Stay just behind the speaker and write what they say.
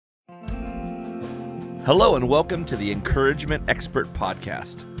Hello and welcome to the Encouragement Expert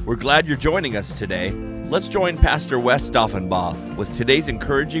Podcast. We're glad you're joining us today. Let's join Pastor Wes Stauffenbaugh with today's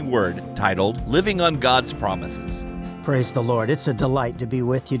encouraging word titled, Living on God's Promises. Praise the Lord. It's a delight to be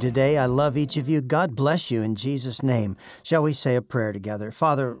with you today. I love each of you. God bless you in Jesus' name. Shall we say a prayer together?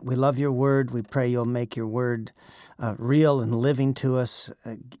 Father, we love your word. We pray you'll make your word real and living to us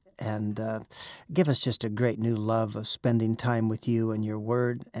and give us just a great new love of spending time with you and your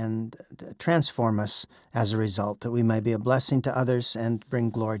word and transform us as a result, that we may be a blessing to others and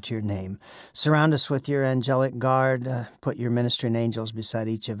bring glory to your name. Surround us with your angelic guard. Put your ministering angels beside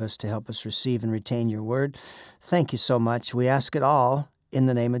each of us to help us receive and retain your word. Thank you so much. We ask it all in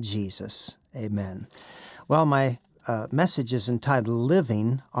the name of Jesus. Amen. Well, my message is entitled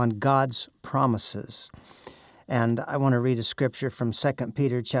Living on God's Promises. And I want to read a scripture from 2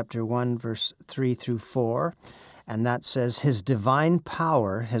 Peter chapter 1, verse 3 through 4. And that says, His divine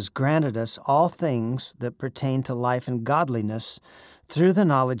power has granted us all things that pertain to life and godliness through the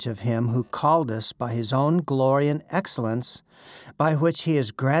knowledge of Him who called us by His own glory and excellence, by which He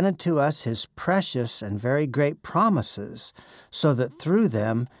has granted to us His precious and very great promises, so that through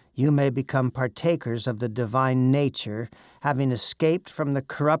them you may become partakers of the divine nature, having escaped from the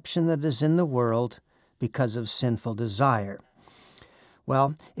corruption that is in the world because of sinful desire.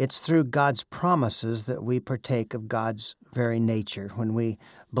 Well, it's through God's promises that we partake of God's very nature. When we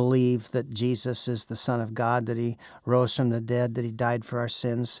believe that Jesus is the Son of God, that He rose from the dead, that He died for our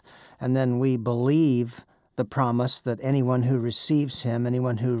sins, and then we believe the promise that anyone who receives Him,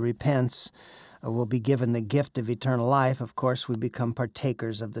 anyone who repents, will be given the gift of eternal life, of course, we become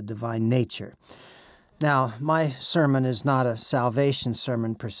partakers of the divine nature. Now, my sermon is not a salvation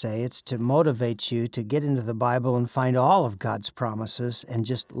sermon per se. It's to motivate you to get into the Bible and find all of God's promises and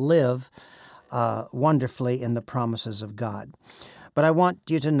just live wonderfully in the promises of God. But I want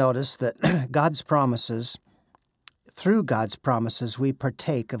you to notice that God's promises, through God's promises, we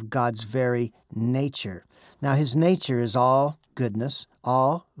partake of God's very nature. Now, His nature is all goodness,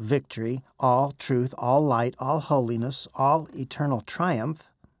 all victory, all truth, all light, all holiness, all eternal triumph.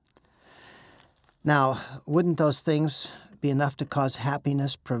 Now, wouldn't those things be enough to cause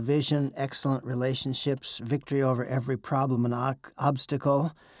happiness, provision, excellent relationships, victory over every problem and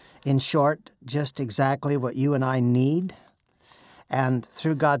obstacle? In short, just exactly what you and I need. And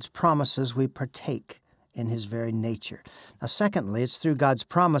through God's promises, we partake in His very nature. Now, secondly, it's through God's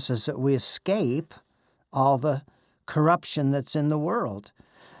promises that we escape all the corruption that's in the world.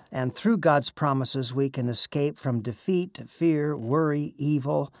 And through God's promises, we can escape from defeat, fear, worry,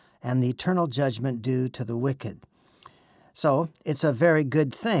 evil, and the eternal judgment due to the wicked. So it's a very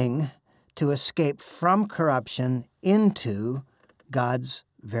good thing to escape from corruption into God's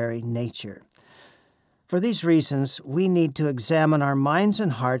very nature. For these reasons, we need to examine our minds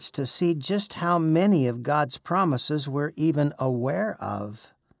and hearts to see just how many of God's promises we're even aware of.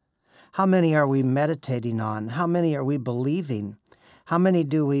 How many are we meditating on? How many are we believing? How many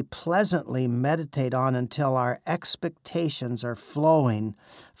do we pleasantly meditate on until our expectations are flowing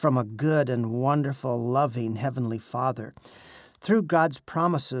from a good and wonderful, loving Heavenly Father? Through God's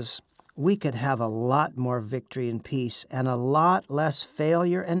promises, we could have a lot more victory and peace and a lot less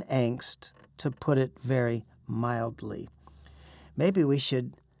failure and angst, to put it very mildly. Maybe we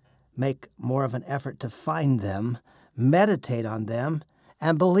should make more of an effort to find them, meditate on them,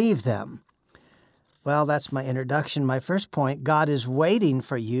 and believe them. Well, that's my introduction. My first point, God is waiting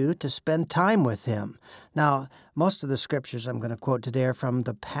for you to spend time with Him. Now, most of the scriptures I'm going to quote today are from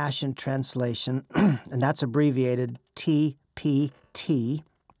the Passion Translation, and that's abbreviated TPT.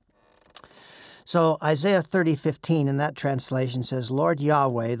 So Isaiah 30:15 in that translation says, Lord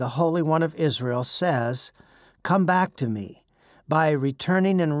Yahweh, the Holy One of Israel, says, Come back to me. By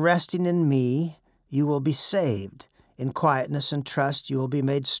returning and resting in me, you will be saved. In quietness and trust, you will be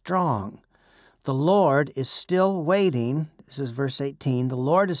made strong. The Lord is still waiting, this is verse 18, the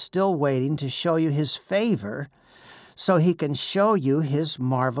Lord is still waiting to show you His favor so He can show you His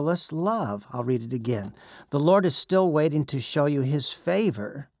marvelous love. I'll read it again. The Lord is still waiting to show you His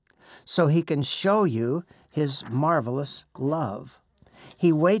favor so He can show you His marvelous love.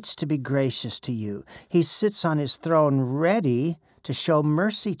 He waits to be gracious to you. He sits on His throne ready to show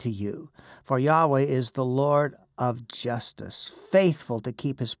mercy to you. For Yahweh is the Lord of justice, faithful to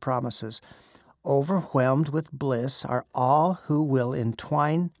keep His promises. Overwhelmed with bliss are all who will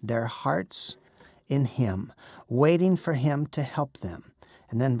entwine their hearts in Him, waiting for Him to help them.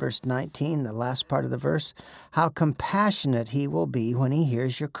 And then verse 19, the last part of the verse, how compassionate He will be when He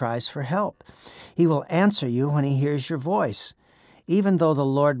hears your cries for help. He will answer you when He hears your voice. Even though the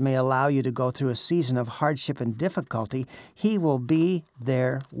Lord may allow you to go through a season of hardship and difficulty, He will be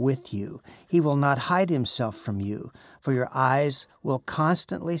there with you. He will not hide Himself from you, for your eyes will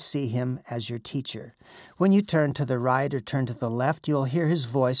constantly see Him as your teacher. When you turn to the right or turn to the left, you'll hear His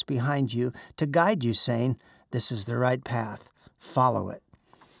voice behind you to guide you, saying, "This is the right path. Follow it."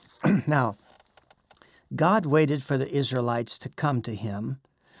 Now, God waited for the Israelites to come to Him,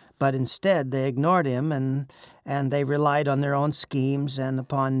 but instead they ignored Him and they relied on their own schemes and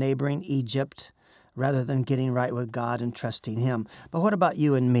upon neighboring Egypt rather than getting right with God and trusting Him. But what about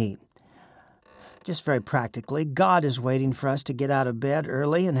you and me? Just very practically, God is waiting for us to get out of bed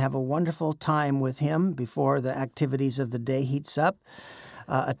early and have a wonderful time with Him before the activities of the day heats up.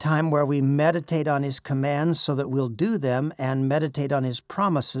 A time where we meditate on His commands so that we'll do them, and meditate on His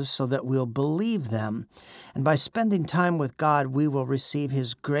promises so that we'll believe them. And by spending time with God, we will receive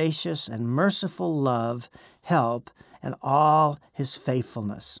His gracious and merciful love, help, and all His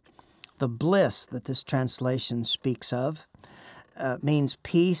faithfulness. The bliss that this translation speaks of means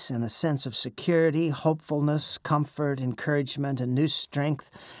peace and a sense of security, hopefulness, comfort, encouragement, and new strength.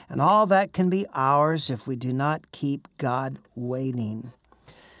 And all that can be ours if we do not keep God waiting.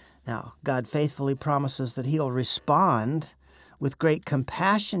 Now, God faithfully promises that He'll respond with great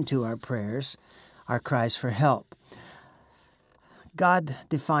compassion to our prayers, our cries for help. God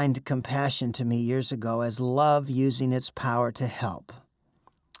defined compassion to me years ago as love using its power to help.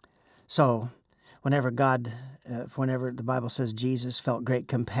 So, whenever the Bible says Jesus felt great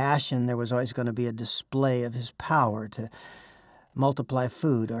compassion, there was always going to be a display of His power to multiply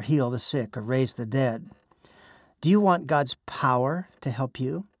food or heal the sick or raise the dead. Do you want God's power to help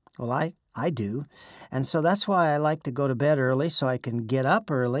you? Well, I do. And so that's why I like to go to bed early so I can get up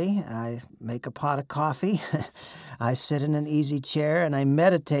early. I make a pot of coffee. I sit in an easy chair and I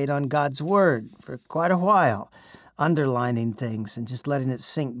meditate on God's Word for quite a while, underlining things and just letting it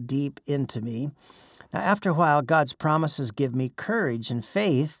sink deep into me. Now, after a while, God's promises give me courage and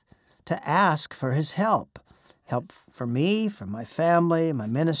faith to ask for His help. Help for me, for my family, my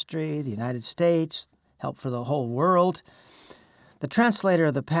ministry, the United States, help for the whole world. The translator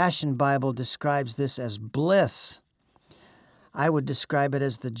of the Passion Bible describes this as bliss. I would describe it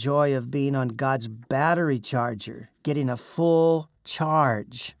as the joy of being on God's battery charger, getting a full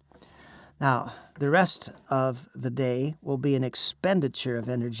charge. Now, the rest of the day will be an expenditure of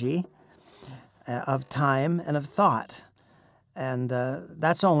energy, of time, and of thought. And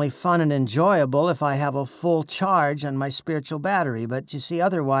that's only fun and enjoyable if I have a full charge on my spiritual battery. But you see,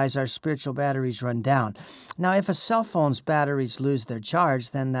 otherwise our spiritual batteries run down. Now, if a cell phone's batteries lose their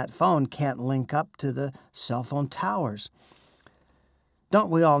charge, then that phone can't link up to the cell phone towers.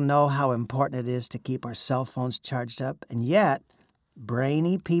 Don't we all know how important it is to keep our cell phones charged up? And yet,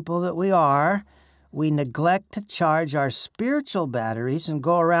 brainy people that we are, we neglect to charge our spiritual batteries and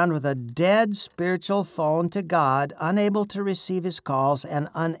go around with a dead spiritual phone to God, unable to receive His calls and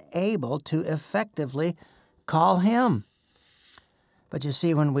unable to effectively call Him. But you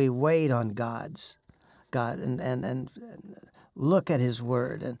see, when we wait on God and look at His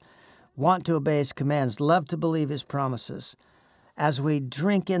Word and want to obey His commands, love to believe His promises, as we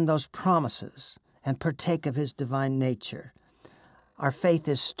drink in those promises and partake of His divine nature, our faith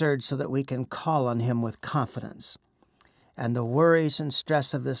is stirred so that we can call on Him with confidence, and the worries and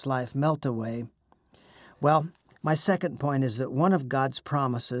stress of this life melt away. Well, my second point is that one of God's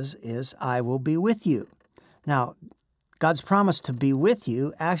promises is, "I will be with you." Now, God's promise to be with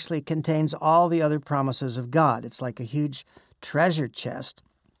you actually contains all the other promises of God. It's like a huge treasure chest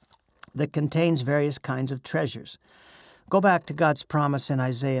that contains various kinds of treasures. Go back to God's promise in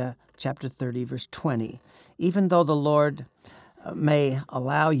Isaiah chapter 30, verse 20. Even though the Lord may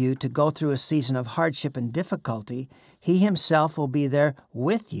allow you to go through a season of hardship and difficulty, He Himself will be there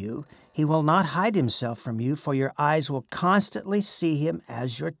with you. He will not hide Himself from you, for your eyes will constantly see Him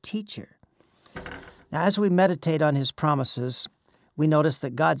as your teacher. Now, as we meditate on His promises, we notice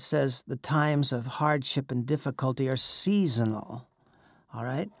that God says the times of hardship and difficulty are seasonal. All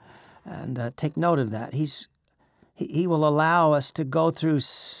right? And take note of that. He will allow us to go through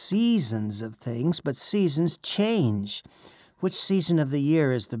seasons of things, but seasons change. Which season of the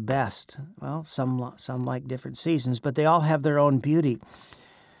year is the best? Well, some like different seasons, but they all have their own beauty.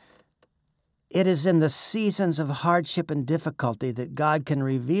 It is in the seasons of hardship and difficulty that God can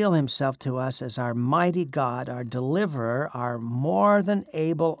reveal Himself to us as our mighty God, our deliverer, our more than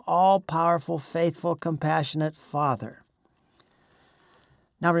able, all-powerful, faithful, compassionate Father.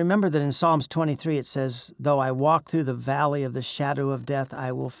 Now remember that in Psalms 23 it says, "Though I walk through the valley of the shadow of death,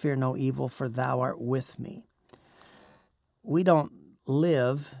 I will fear no evil, for Thou art with me." We don't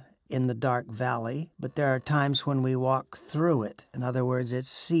live in the dark valley, but there are times when we walk through it. In other words, it's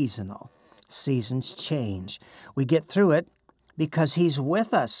seasonal. Seasons change. We get through it because He's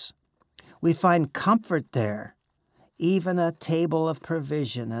with us. We find comfort there, even a table of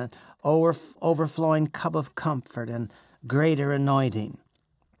provision, an overflowing cup of comfort, and greater anointing.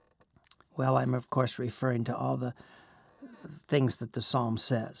 Well, I'm of course referring to all the things that the psalm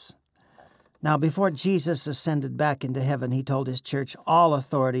says. Now, before Jesus ascended back into heaven, He told His church, "All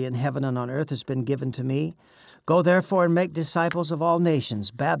authority in heaven and on earth has been given to me. Go therefore and make disciples of all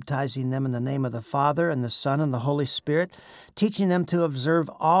nations, baptizing them in the name of the Father and the Son and the Holy Spirit, teaching them to observe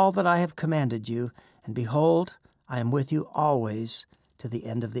all that I have commanded you. And behold, I am with you always to the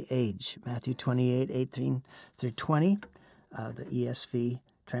end of the age." Matthew 28:18 through 20, the ESV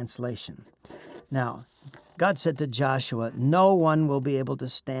translation. Now, God said to Joshua, "No one will be able to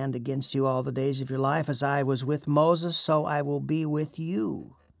stand against you all the days of your life. As I was with Moses, so I will be with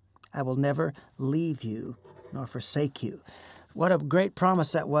you. I will never leave you nor forsake you." What a great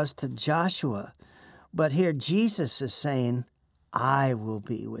promise that was to Joshua. But here Jesus is saying, "I will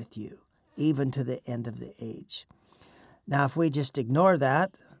be with you, even to the end of the age." Now, if we just ignore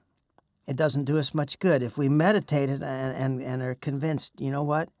that, it doesn't do us much good. If we meditate it and are convinced, you know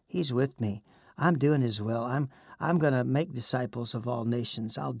what, He's with me. I'm doing His will. I'm going to make disciples of all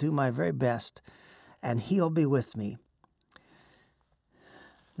nations. I'll do my very best, and He'll be with me.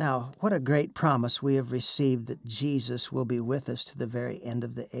 Now, what a great promise we have received that Jesus will be with us to the very end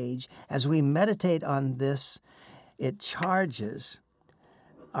of the age. As we meditate on this, it charges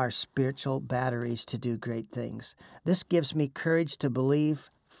our spiritual batteries to do great things. This gives me courage to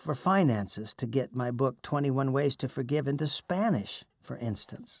believe for finances, to get my book, 21 Ways to Forgive, into Spanish, for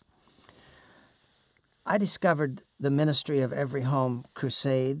instance. I discovered the ministry of Every Home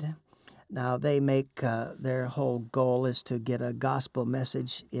Crusade. Now, they make their whole goal is to get a gospel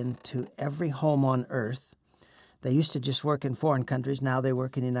message into every home on earth. They used to just work in foreign countries. Now they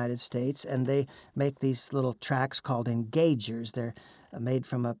work in the United States, and they make these little tracts called engagers. They're made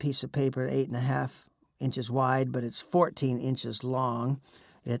from a piece of paper 8.5 inches wide, but it's 14 inches long.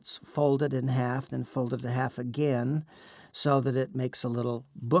 It's folded in half, then folded in half again, so that it makes a little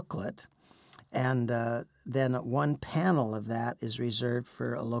booklet. And then one panel of that is reserved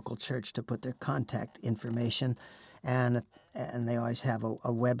for a local church to put their contact information, and they always have a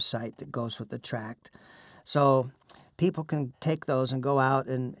website that goes with the tract. So people can take those and go out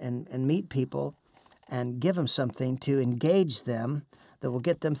and meet people and give them something to engage them that will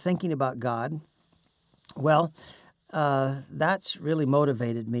get them thinking about God. Well, that's really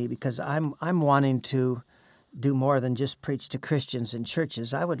motivated me because I'm wanting to do more than just preach to Christians in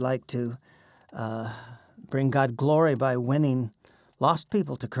churches. I would like to bring God glory by winning lost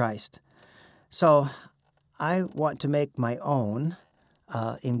people to Christ. So I want to make my own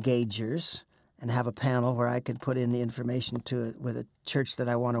engagers and have a panel where I could put in the information to it with a church that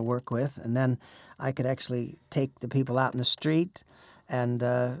I want to work with, and then I could actually take the people out in the street and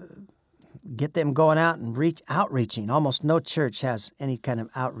get them going out and outreaching. Almost no church has any kind of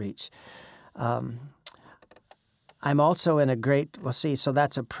outreach. I'm also in so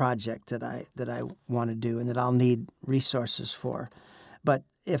that's a project that I want to do and that I'll need resources for. But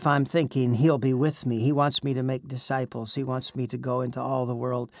if I'm thinking He'll be with me, He wants me to make disciples, He wants me to go into all the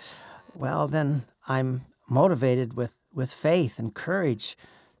world, well, then I'm motivated with faith and courage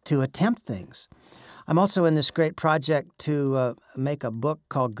to attempt things. I'm also in this great project to make a book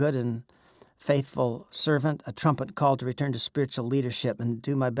called Good and Faithful Servant, a trumpet call to return to spiritual leadership, and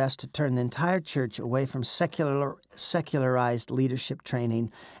do my best to turn the entire church away from secularized leadership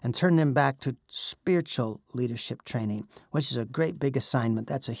training and turn them back to spiritual leadership training, which is a great big assignment.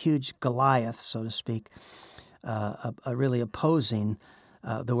 That's a huge Goliath, so to speak, really opposing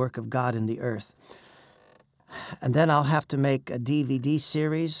the work of God in the earth. And then I'll have to make a DVD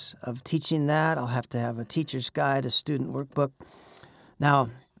series of teaching that. I'll have to have a teacher's guide, a student workbook.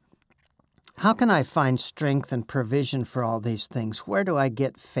 Now, how can I find strength and provision for all these things? Where do I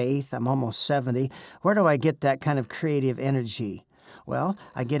get faith? I'm almost 70. Where do I get that kind of creative energy? Well,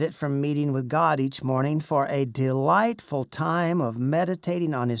 I get it from meeting with God each morning for a delightful time of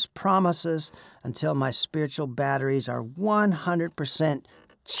meditating on His promises until my spiritual batteries are 100%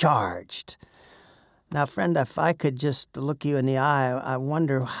 charged. Now, friend, if I could just look you in the eye, I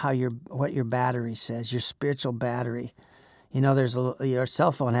wonder what your battery says, your spiritual battery. You know, your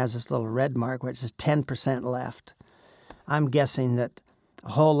cell phone has this little red mark where it says 10% left. I'm guessing that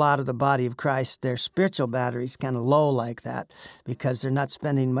a whole lot of the body of Christ, their spiritual battery's kind of low like that because they're not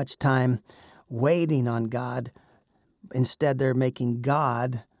spending much time waiting on God. Instead, they're making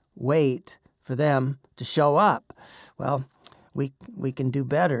God wait for them to show up. Well, we can do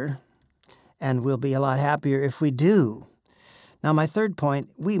better, and we'll be a lot happier if we do. Now, my third point,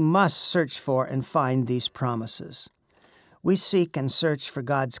 we must search for and find these promises. We seek and search for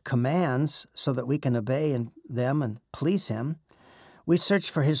God's commands so that we can obey them and please Him. We search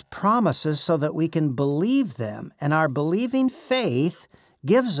for His promises so that we can believe them, and our believing faith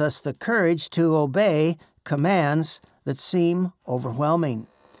gives us the courage to obey commands that seem overwhelming.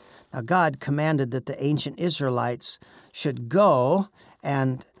 Now, God commanded that the ancient Israelites should go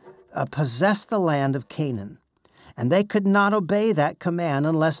and possess the land of Canaan. And they could not obey that command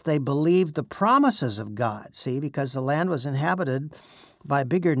unless they believed the promises of God. See, because the land was inhabited by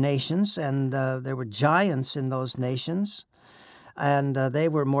bigger nations, and there were giants in those nations, and they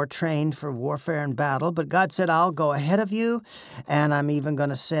were more trained for warfare and battle. But God said, I'll go ahead of you, and I'm even going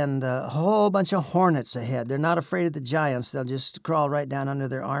to send a whole bunch of hornets ahead. They're not afraid of the giants. They'll just crawl right down under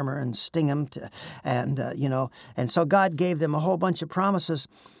their armor and sting them. And so God gave them a whole bunch of promises.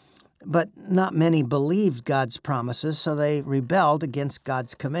 But not many believed God's promises, so they rebelled against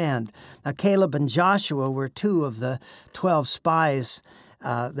God's command. Now, Caleb and Joshua were two of the 12 spies.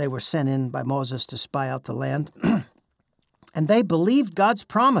 They were sent in by Moses to spy out the land. And they believed God's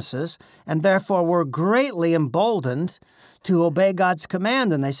promises and therefore were greatly emboldened to obey God's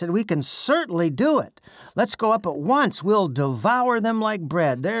command. And they said, we can certainly do it. Let's go up at once. We'll devour them like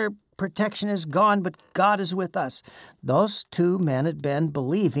bread. Their protection is gone, but God is with us. Those two men had been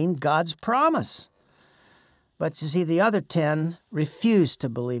believing God's promise. But you see, the other 10 refused to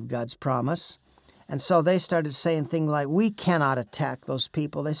believe God's promise. And so they started saying things like, we cannot attack those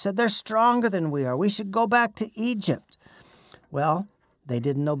people. They said, they're stronger than we are. We should go back to Egypt. Well, they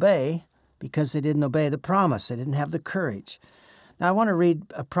didn't obey because they didn't obey the promise. They didn't have the courage. Now, I want to read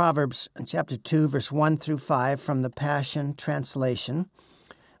Proverbs chapter 2, verse 1 through 5 from the Passion Translation.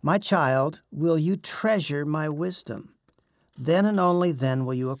 My child, will you treasure my wisdom? Then and only then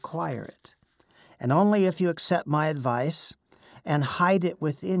will you acquire it. And only if you accept my advice and hide it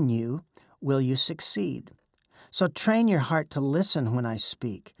within you will you succeed. So train your heart to listen when I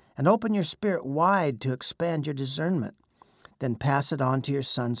speak, and open your spirit wide to expand your discernment. Then pass it on to your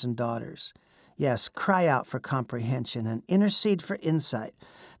sons and daughters. Yes, cry out for comprehension and intercede for insight.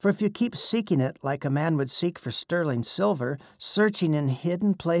 For if you keep seeking it like a man would seek for sterling silver, searching in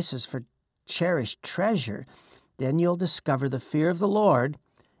hidden places for cherished treasure, then you'll discover the fear of the Lord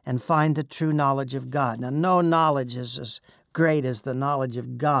and find the true knowledge of God. Now, no knowledge is as great as the knowledge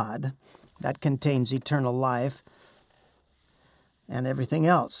of God. That contains eternal life and everything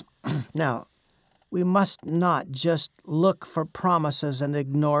else. Now, we must not just look for promises and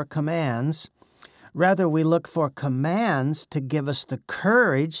ignore commands. Rather, we look for commands to give us the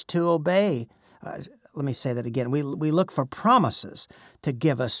courage to obey. Let me say that again. We look for promises to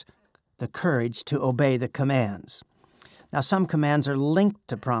give us the courage to obey the commands. Now, some commands are linked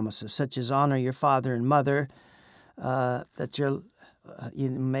to promises, such as honor your father and mother, that you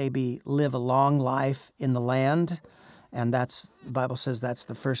maybe live a long life in the land, and the Bible says that's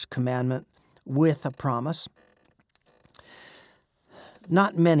the first commandment with a promise.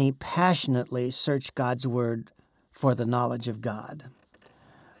 Not many passionately search God's Word for the knowledge of God.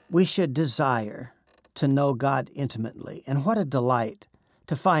 We should desire to know God intimately, and what a delight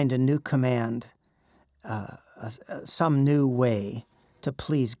to find a new command, some new way to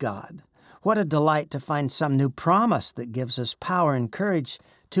please God. What a delight to find some new promise that gives us power and courage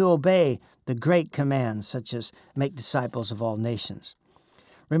to obey the great commands, such as make disciples of all nations.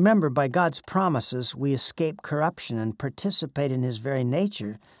 Remember, by God's promises, we escape corruption and participate in His very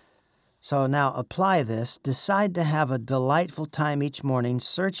nature. So now apply this. Decide to have a delightful time each morning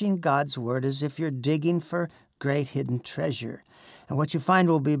searching God's Word as if you're digging for great hidden treasure. And what you find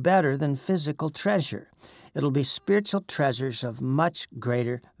will be better than physical treasure. It'll be spiritual treasures of much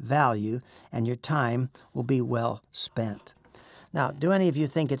greater value, and your time will be well spent. Now, do any of you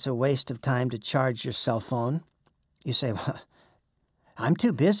think it's a waste of time to charge your cell phone? You say, well, I'm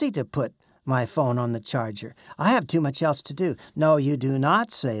too busy to put my phone on the charger. I have too much else to do. No, you do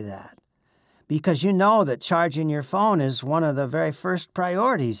not say that, because you know that charging your phone is one of the very first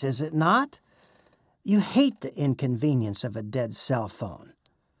priorities, is it not? You hate the inconvenience of a dead cell phone.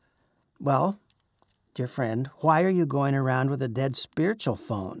 Well, dear friend, why are you going around with a dead spiritual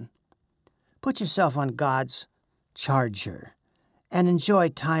phone? Put yourself on God's charger and enjoy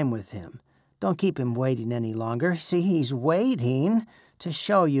time with Him. Don't keep Him waiting any longer. See, He's waiting to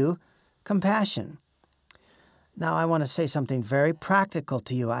show you compassion. Now, I want to say something very practical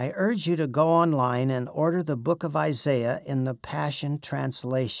to you. I urge you to go online and order the book of Isaiah in the Passion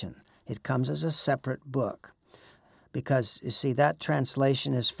Translation. It comes as a separate book because, you see, that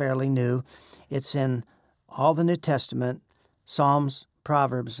translation is fairly new. It's in all the New Testament, Psalms,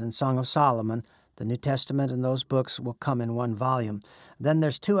 Proverbs, and Song of Solomon. The New Testament and those books will come in one volume. Then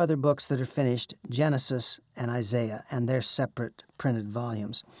there's two other books that are finished, Genesis and Isaiah, and they're separate printed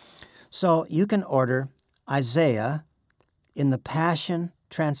volumes. So you can order Isaiah in the Passion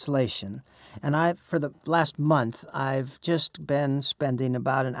Translation. And for the last month, I've just been spending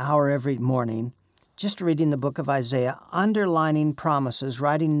about an hour every morning just reading the book of Isaiah, underlining promises,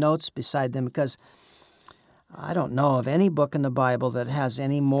 writing notes beside them, because I don't know of any book in the Bible that has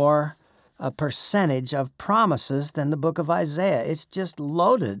any more a percentage of promises than the book of Isaiah. It's just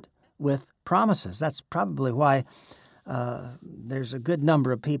loaded with promises. That's probably why there's a good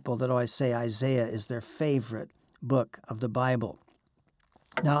number of people that always say Isaiah is their favorite book of the Bible.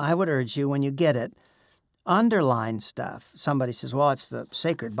 Now, I would urge you, when you get it, underline stuff. Somebody says, well, it's the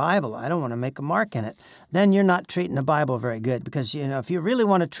sacred Bible. I don't want to make a mark in it. Then you're not treating the Bible very good, because, if you really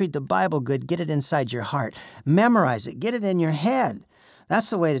want to treat the Bible good, get it inside your heart. Memorize it. Get it in your head. That's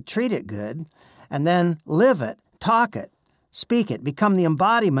the way to treat it good. And then live it, talk it, speak it, become the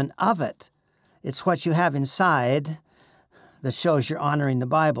embodiment of it. It's what you have inside that shows you're honoring the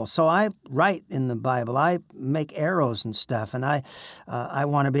Bible. So I write in the Bible. I make arrows and stuff, and I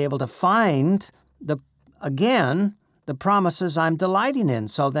want to be able to find the promises I'm delighting in.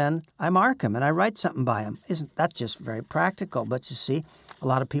 So then I mark them and I write something by them. Isn't that just very practical? But you see, a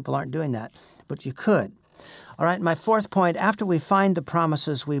lot of people aren't doing that. But you could. All right, my fourth point, after we find the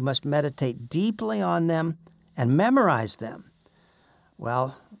promises, we must meditate deeply on them and memorize them.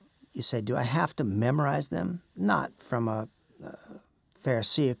 Well, you say, do I have to memorize them? Not from a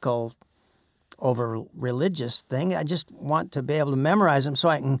Pharisaical, over-religious thing. I just want to be able to memorize them so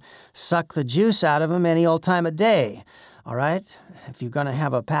I can suck the juice out of them any old time of day. All right? If you're going to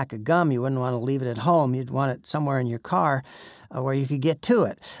have a pack of gum, you wouldn't want to leave it at home. You'd want it somewhere in your car where you could get to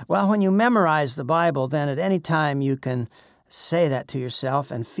it. Well, when you memorize the Bible, then at any time you can say that to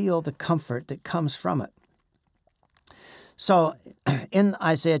yourself and feel the comfort that comes from it. So in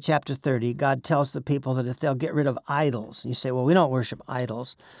Isaiah chapter 30, God tells the people that if they'll get rid of idols, you say, well, we don't worship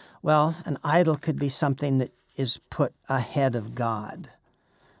idols. Well, an idol could be something that is put ahead of God.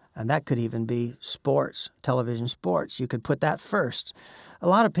 And that could even be sports, television sports. You could put that first. A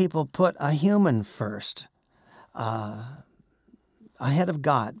lot of people put a human first, ahead of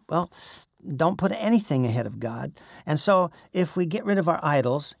God. Well, don't put anything ahead of God. And so if we get rid of our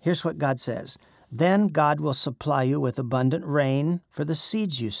idols, here's what God says. Then God will supply you with abundant rain for the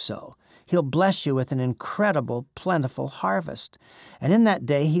seeds you sow. He'll bless you with an incredible, plentiful harvest. And in that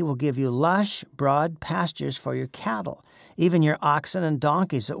day, He will give you lush, broad pastures for your cattle. Even your oxen and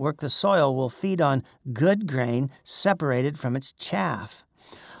donkeys that work the soil will feed on good grain separated from its chaff.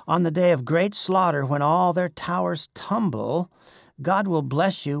 On the day of great slaughter, when all their towers tumble, God will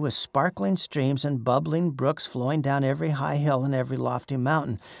bless you with sparkling streams and bubbling brooks flowing down every high hill and every lofty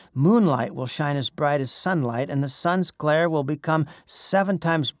mountain. Moonlight will shine as bright as sunlight, and the sun's glare will become 7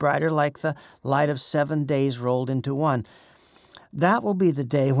 times brighter, like the light of 7 days rolled into one. That will be the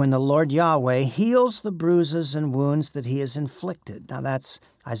day when the Lord Yahweh heals the bruises and wounds that He has inflicted. Now that's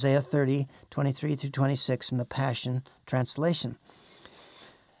Isaiah 30, 23 through 26 in the Passion Translation.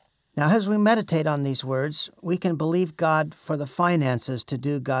 Now, as we meditate on these words, we can believe God for the finances to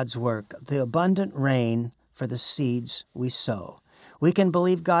do God's work, the abundant rain for the seeds we sow. We can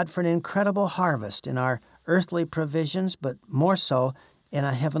believe God for an incredible harvest in our earthly provisions, but more so in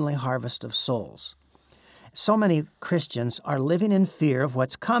a heavenly harvest of souls. So many Christians are living in fear of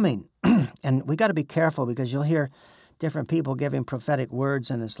what's coming. And we got to be careful, because you'll hear different people giving prophetic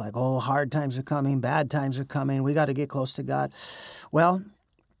words, and it's like, oh, hard times are coming, bad times are coming, we got to get close to God. Well,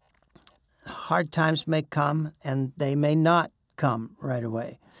 hard times may come, and they may not come right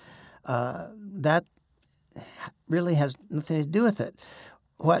away. That really has nothing to do with it.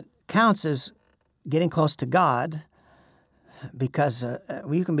 What counts is getting close to God, because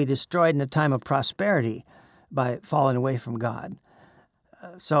you can be destroyed in a time of prosperity by falling away from God.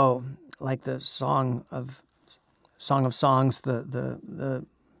 So, like the Song of Songs, the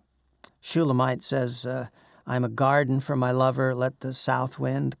Shulamite says, I'm a garden for my lover. Let the south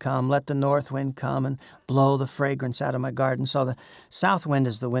wind come. Let the north wind come and blow the fragrance out of my garden. So the south wind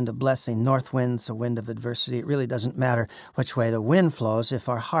is the wind of blessing. North wind's the wind of adversity. It really doesn't matter which way the wind flows if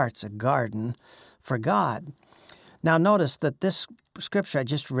our heart's a garden for God. Now notice that this scripture I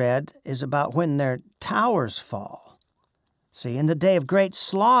just read is about when their towers fall. See, in the day of great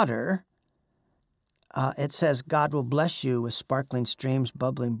slaughter, it says God will bless you with sparkling streams,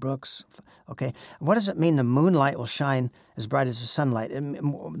 bubbling brooks. Okay, what does it mean the moonlight will shine as bright as the sunlight?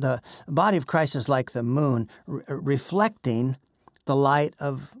 The body of Christ is like the moon, reflecting the light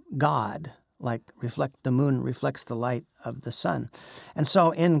of God, like the moon reflects the light of the sun. And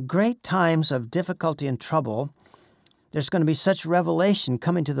so in great times of difficulty and trouble, there's going to be such revelation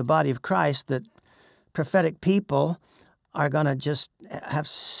coming to the body of Christ that prophetic people are going to just have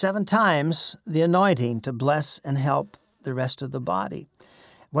 7 times the anointing to bless and help the rest of the body.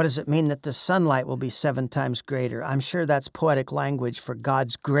 What does it mean that the sunlight will be 7 times greater? I'm sure that's poetic language for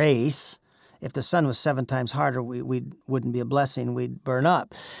God's grace. If the sun was 7 times harder, we wouldn't be a blessing, we'd burn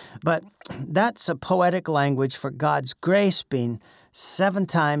up. But that's a poetic language for God's grace being 7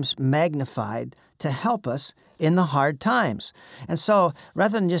 times magnified to help us in the hard times. And so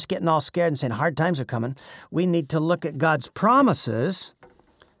rather than just getting all scared and saying hard times are coming, we need to look at God's promises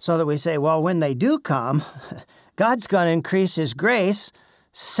so that we say, well, when they do come, God's going to increase His grace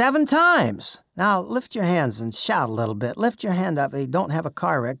 7 times. Now, lift your hands and shout a little bit. Lift your hand up. You don't have a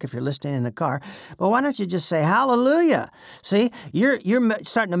car wreck if you're listening in a car. But why don't you just say, hallelujah? See, you're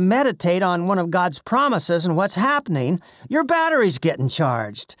starting to meditate on one of God's promises and what's happening. Your battery's getting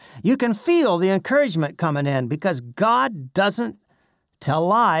charged. You can feel the encouragement coming in because God doesn't tell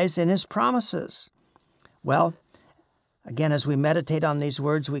lies in His promises. Well, again, as we meditate on these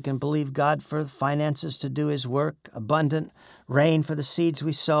words, we can believe God for finances to do His work, abundant rain for the seeds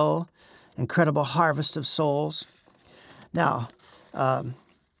we sow, incredible harvest of souls. Now,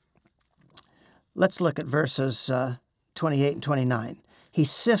 let's look at verses 28 and 29. He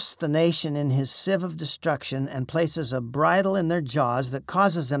sifts the nation in His sieve of destruction and places a bridle in their jaws that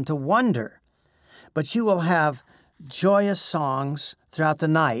causes them to wonder. But you will have joyous songs throughout the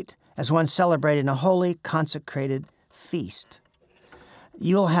night as one celebrating a holy, consecrated feast.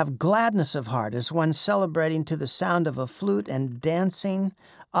 You'll have gladness of heart as one celebrating to the sound of a flute and dancing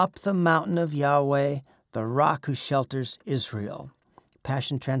up the mountain of Yahweh, the rock who shelters Israel.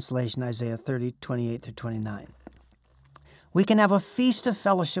 Passion Translation, Isaiah 30, 28 through 29. We can have a feast of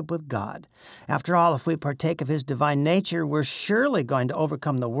fellowship with God. After all, if we partake of His divine nature, we're surely going to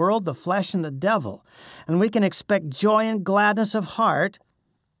overcome the world, the flesh, and the devil. And we can expect joy and gladness of heart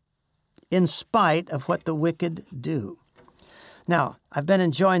in spite of what the wicked do. Now, I've been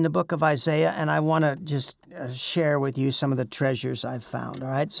enjoying the book of Isaiah, and I want to just share with you some of the treasures I've found. All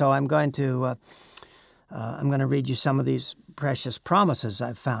right, so I'm going to read you some of these precious promises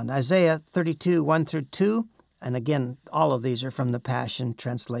I've found. Isaiah 32, 1 through 2, and again, all of these are from the Passion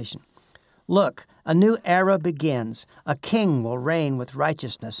Translation. Look, a new era begins. A king will reign with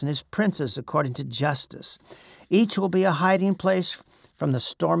righteousness, and his princes according to justice. Each will be a hiding place from the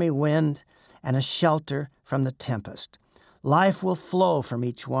stormy wind and a shelter from the tempest. Life will flow from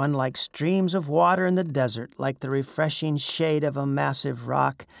each one like streams of water in the desert, like the refreshing shade of a massive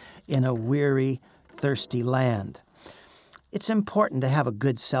rock in a weary, thirsty land. It's important to have a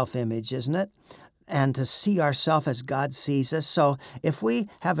good self-image, isn't it? And to see ourselves as God sees us. So if we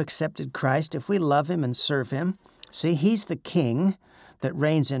have accepted Christ, if we love Him and serve Him, see, He's the King that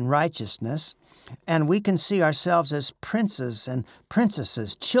reigns in righteousness, and we can see ourselves as princes and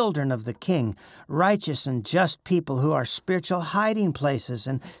princesses, children of the King, righteous and just people who are spiritual hiding places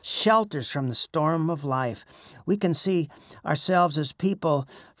and shelters from the storm of life. We can see ourselves as people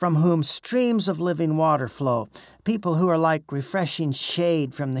from whom streams of living water flow, people who are like refreshing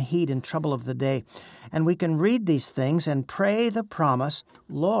shade from the heat and trouble of the day. And we can read these things and pray the promise,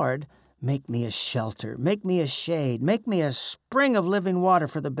 Lord, make me a shelter, make me a shade, make me a spring of living water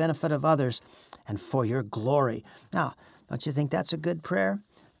for the benefit of others and for your glory. Now, don't you think that's a good prayer?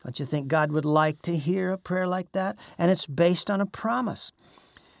 Don't you think God would like to hear a prayer like that? And it's based on a promise.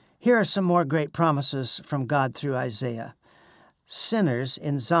 Here are some more great promises from God through Isaiah. Sinners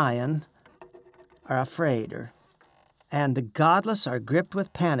in Zion are afraid, and the godless are gripped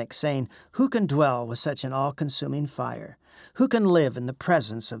with panic, saying, who can dwell with such an all-consuming fire? Who can live in the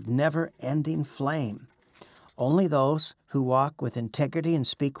presence of never-ending flame? Only those who walk with integrity and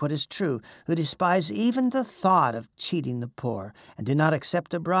speak what is true, who despise even the thought of cheating the poor, and do not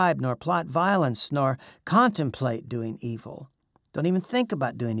accept a bribe, nor plot violence, nor contemplate doing evil. Don't even think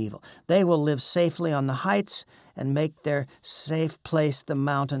about doing evil. They will live safely on the heights and make their safe place the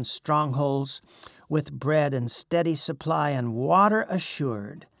mountain strongholds, with bread and steady supply and water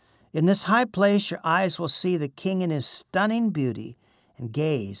assured. In this high place your eyes will see the King in His stunning beauty and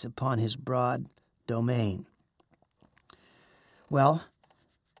gaze upon His broad domain. Well,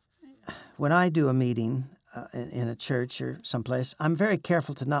 when I do a meeting in a church or someplace, I'm very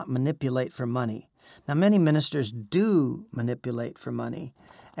careful to not manipulate for money. Now, many ministers do manipulate for money,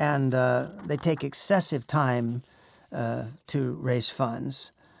 and they take excessive time to raise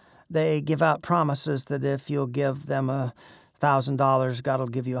funds. They give out promises that if you'll give them $1,000, God will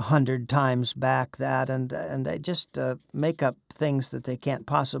give you 100 times back that, and they just make up things that they can't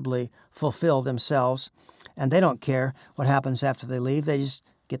possibly fulfill themselves, and they don't care what happens after they leave. They just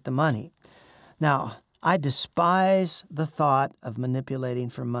get the money. Now, I despise the thought of manipulating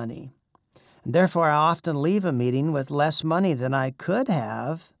for money, and therefore I often leave a meeting with less money than I could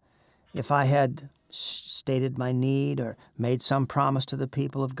have if I had stated my need or made some promise to the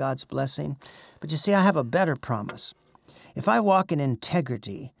people of God's blessing. But you see, I have a better promise. If I walk in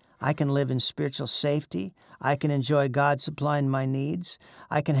integrity, I can live in spiritual safety. I can enjoy God supplying my needs.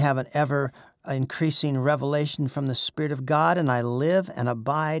 I can have an ever-increasing revelation from the Spirit of God, and I live and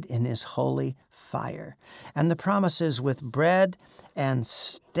abide in His holy fire. And the promise is with bread and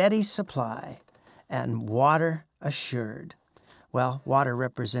steady supply and water assured. Well, water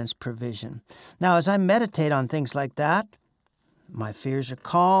represents provision. Now, as I meditate on things like that, my fears are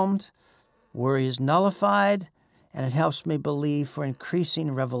calmed, worry is nullified, and it helps me believe for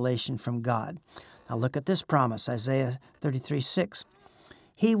increasing revelation from God. Now look at this promise, Isaiah 33:6.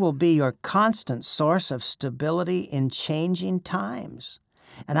 He will be your constant source of stability in changing times.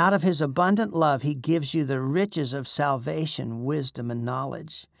 And out of His abundant love, He gives you the riches of salvation, wisdom, and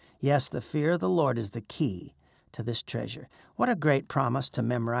knowledge. Yes, the fear of the Lord is the key to this treasure. What a great promise to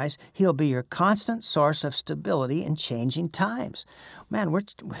memorize. He'll be your constant source of stability in changing times. Man,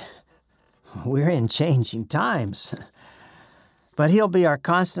 we're in changing times. But He'll be our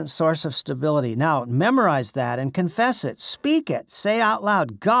constant source of stability. Now, memorize that and confess it. Speak it. Say out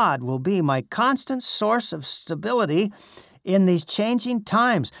loud, God will be my constant source of stability in these changing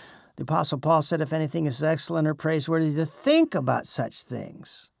times. The Apostle Paul said, if anything is excellent or praiseworthy, to think about such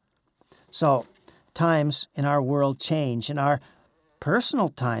things. So, times in our world change, and our personal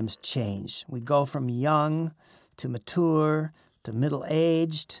times change. We go from young to mature to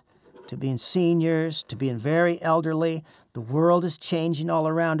middle-aged to being seniors to being very elderly. The world is changing all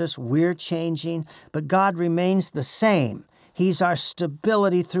around us. We're changing, but God remains the same. He's our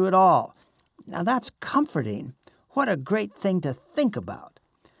stability through it all. Now that's comforting. What a great thing to think about.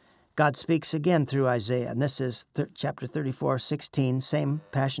 God speaks again through Isaiah, and this is chapter 34:16, same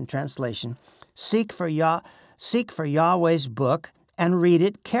Passion Translation. Seek for Yahweh's book and read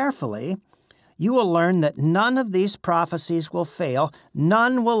it carefully. You will learn that none of these prophecies will fail.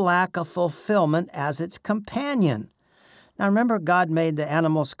 None will lack a fulfillment as its companion. Now remember, God made the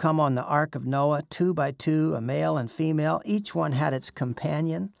animals come on the ark of Noah, 2 by 2, a male and female. Each one had its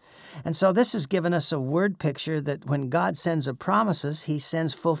companion. And so this has given us a word picture that when God sends a promises, He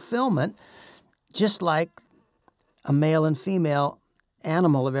sends fulfillment, just like a male and female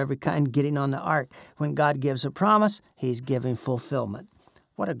animal of every kind getting on the ark. When God gives a promise, He's giving fulfillment.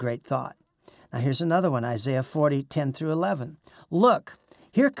 What a great thought. Now here's another one, Isaiah 40:10-11. Look,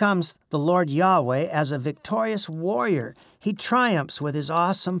 here comes the Lord Yahweh as a victorious warrior. He triumphs with His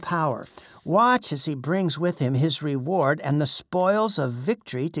awesome power. Watch as He brings with Him His reward and the spoils of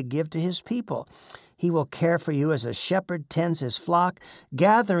victory to give to His people. He will care for you as a shepherd tends his flock,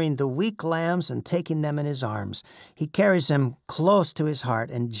 gathering the weak lambs and taking them in His arms. He carries them close to His heart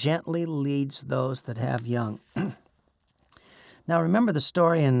and gently leads those that have young. Now remember the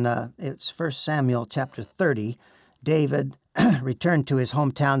story in it's 1 Samuel chapter 30. David returned to his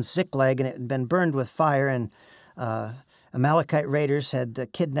hometown Ziklag, and it had been burned with fire, and Amalekite raiders had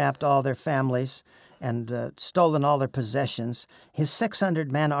kidnapped all their families and stolen all their possessions. His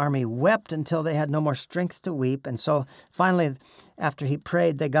 600-man army wept until they had no more strength to weep, and so finally, after he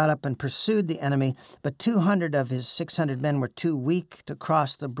prayed, they got up and pursued the enemy, but 200 of his 600 men were too weak to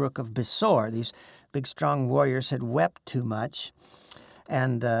cross the brook of Besor. These big, strong warriors had wept too much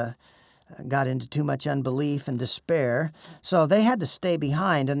and got into too much unbelief and despair, so they had to stay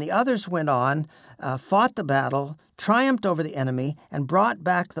behind, and the others went on, fought the battle, triumphed over the enemy, and brought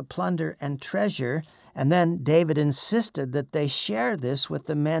back the plunder and treasure. And then David insisted that they share this with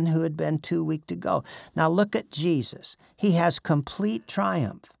the men who had been too weak to go. Now look at Jesus. He has complete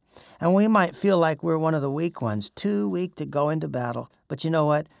triumph. And we might feel like we're one of the weak ones, too weak to go into battle. But you know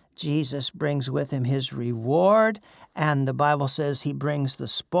what? Jesus brings with Him His reward, and the Bible says He brings the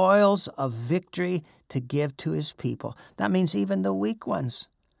spoils of victory to give to His people. That means even the weak ones.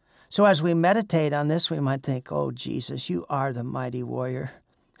 So as we meditate on this, we might think, oh, Jesus, You are the mighty warrior.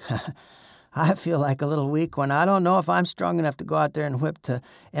 I feel like a little weak one. I don't know if I'm strong enough to go out there and whip the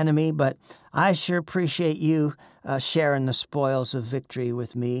enemy, but I sure appreciate You sharing the spoils of victory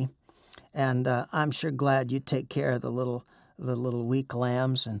with me. And I'm sure glad You take care of the little weak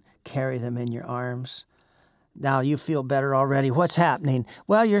lambs and carry them in Your arms. Now you feel better already. What's happening?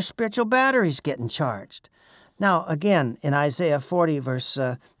 Well, your spiritual battery's getting charged. Now, again, in Isaiah 40, verse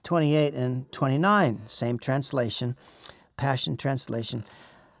 28 and 29, same translation, Passion Translation.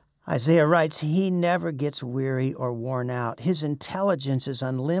 Isaiah writes, he never gets weary or worn out. His intelligence is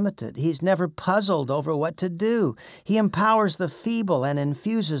unlimited. He's never puzzled over what to do. He empowers the feeble and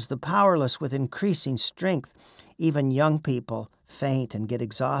infuses the powerless with increasing strength. Even young people faint and get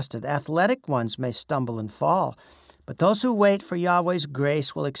exhausted. Athletic ones may stumble and fall. But those who wait for Yahweh's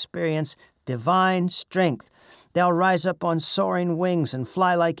grace will experience divine strength. They'll rise up on soaring wings and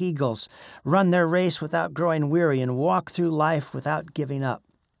fly like eagles, run their race without growing weary, and walk through life without giving up.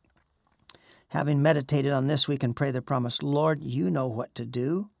 Having meditated on this, we can pray the promise, Lord, you know what to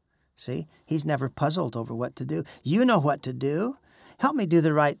do. See, he's never puzzled over what to do. You know what to do. Help me do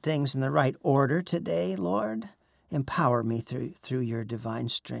the right things in the right order today, Lord. Empower me through your divine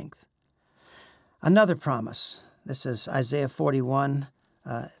strength. Another promise. This is Isaiah 41,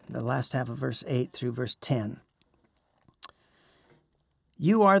 the last half of verse 8 through verse 10.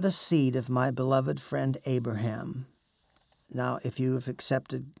 You are the seed of my beloved friend Abraham. Now, if you have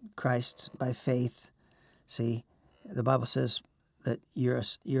accepted Christ by faith, see, the Bible says that you're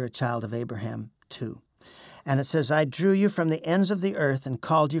a child of Abraham too. And it says, I drew you from the ends of the earth and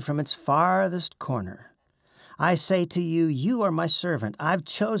called you from its farthest corner. I say to you, you are my servant. I've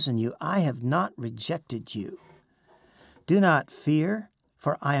chosen you. I have not rejected you. Do not fear,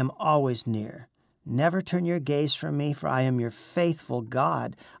 for I am always near. Never turn your gaze from me, for I am your faithful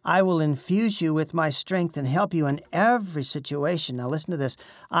God. I will infuse you with my strength and help you in every situation. Now listen to this.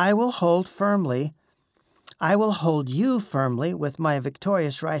 I will hold you firmly with my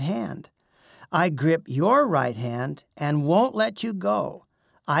victorious right hand. I grip your right hand and won't let you go.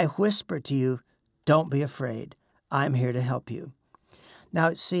 I whisper to you, don't be afraid. I'm here to help you.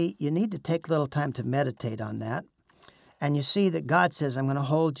 Now, see, you need to take a little time to meditate on that. And you see that God says, I'm going to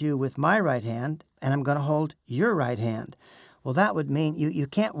hold you with my right hand, and I'm going to hold your right hand. Well, that would mean you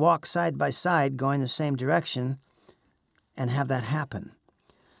can't walk side by side going the same direction and have that happen.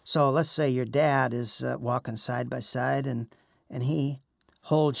 So let's say your dad is walking side by side, and he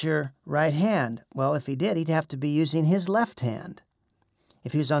holds your right hand. Well, if he did, he'd have to be using his left hand.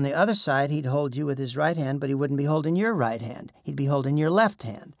 If he was on the other side, he'd hold you with his right hand, but he wouldn't be holding your right hand. He'd be holding your left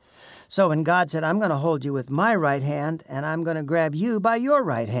hand. So when God said, I'm going to hold you with my right hand, and I'm going to grab you by your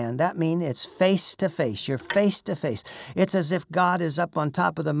right hand, that means it's face to face. You're face to face. It's as if God is up on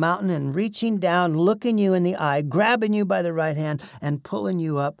top of the mountain and reaching down, looking you in the eye, grabbing you by the right hand, and pulling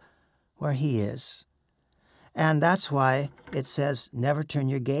you up where he is. And that's why it says, never turn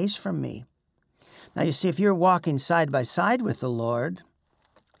your gaze from me. Now, you see, if you're walking side by side with the Lord,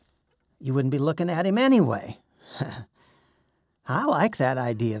 you wouldn't be looking at him anyway. I like that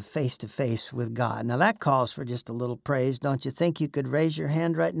idea of face-to-face with God. Now, that calls for just a little praise. Don't you think you could raise your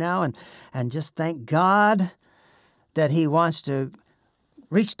hand right now and just thank God that he wants to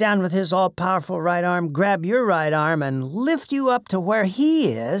reach down with his all-powerful right arm, grab your right arm, and lift you up to where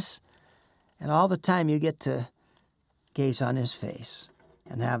he is, and all the time you get to gaze on his face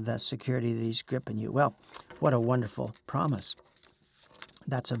and have that security that he's gripping you. Well, what a wonderful promise.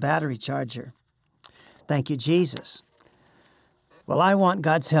 That's a battery charger. Thank you, Jesus. Well, I want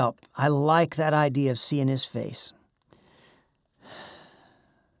God's help. I like that idea of seeing his face.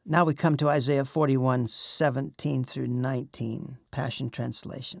 Now we come to Isaiah 41, 17 through 19, Passion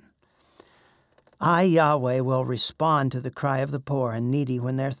Translation. I, Yahweh, will respond to the cry of the poor and needy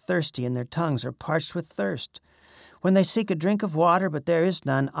when they're thirsty and their tongues are parched with thirst. When they seek a drink of water, but there is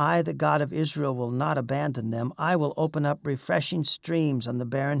none, I, the God of Israel, will not abandon them. I will open up refreshing streams on the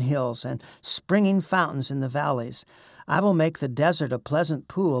barren hills and springing fountains in the valleys. I will make the desert a pleasant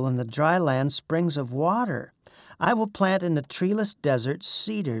pool and the dry land springs of water. I will plant in the treeless desert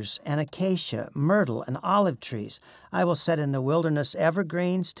cedars and acacia, myrtle, and olive trees. I will set in the wilderness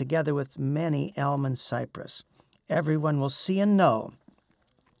evergreens together with many elm and cypress. Everyone will see and know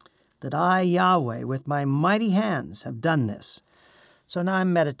that I, Yahweh, with my mighty hands have done this. So now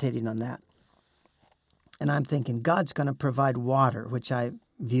I'm meditating on that. And I'm thinking God's going to provide water, which I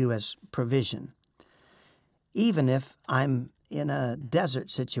view as provision. Even if I'm in a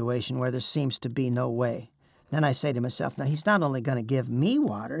desert situation where there seems to be no way. Then I say to myself, now he's not only going to give me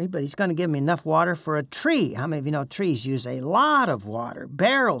water, but he's going to give me enough water for a tree. How many of you know trees use a lot of water,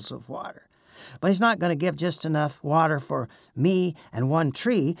 barrels of water? But he's not going to give just enough water for me and one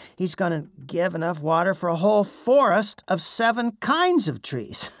tree. He's going to give enough water for a whole forest of 7 kinds of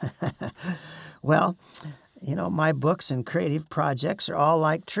trees. Well, you know, my books and creative projects are all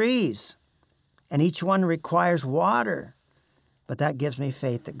like trees, and each one requires water. But that gives me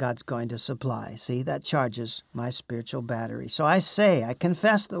faith that God's going to supply. See, that charges my spiritual battery. So I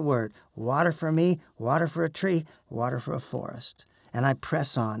confess the word, water for me, water for a tree, water for a forest. And I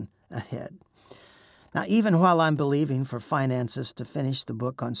press on ahead. Now, even while I'm believing for finances to finish the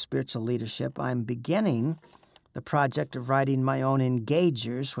book on spiritual leadership, I'm beginning the project of writing my own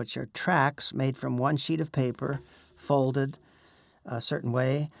engagers, which are tracts made from one sheet of paper, folded a certain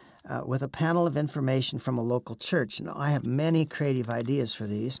way, with a panel of information from a local church. Now, I have many creative ideas for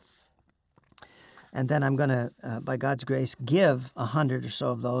these. And then I'm going to, by God's grace, give 100 or so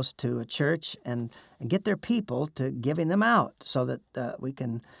of those to a church and get their people to giving them out so that we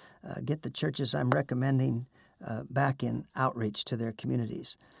can get the churches I'm recommending back in outreach to their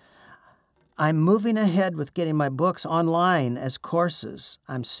communities. I'm moving ahead with getting my books online as courses.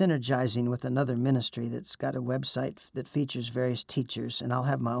 I'm synergizing with another ministry that's got a website that features various teachers, and I'll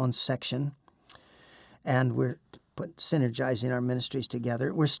have my own section. And we're synergizing our ministries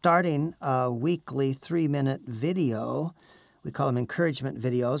together. We're starting a weekly 3-minute video. We call them encouragement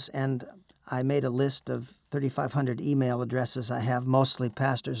videos, and I made a list of 3,500 email addresses I have, mostly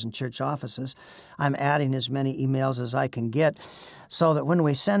pastors and church offices. I'm adding as many emails as I can get so that when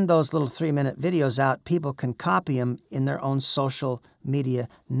we send those little 3-minute videos out, people can copy them in their own social media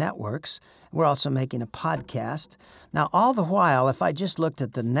networks. We're also making a podcast. Now, all the while, if I just looked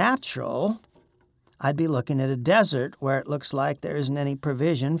at the natural, I'd be looking at a desert where it looks like there isn't any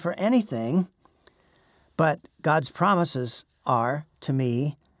provision for anything. But God's promises are to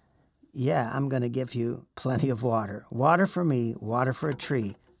me, I'm going to give you plenty of water. Water for me, water for a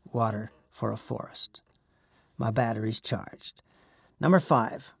tree, water for a forest. My battery's charged. Number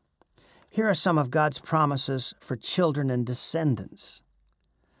 5, here are some of God's promises for children and descendants.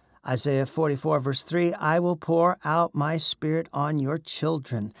 Isaiah 44, verse 3, I will pour out my Spirit on your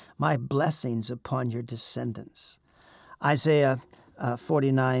children, my blessings upon your descendants. Isaiah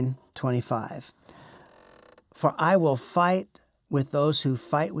 49, 25, for I will fight with those who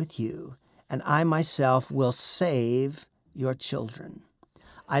fight with you, and I myself will save your children.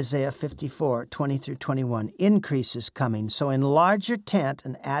 Isaiah 54, 20 through 21, increase is coming, so enlarge your tent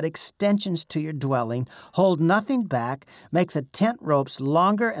and add extensions to your dwelling. Hold nothing back. Make the tent ropes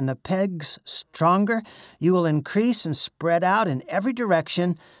longer and the pegs stronger. You will increase and spread out in every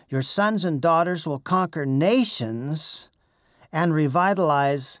direction. Your sons and daughters will conquer nations and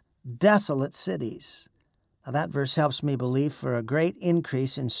revitalize desolate cities. Now that verse helps me believe for a great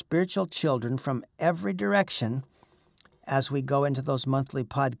increase in spiritual children from every direction as we go into those monthly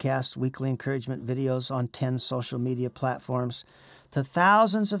podcasts, weekly encouragement videos on 10 social media platforms, to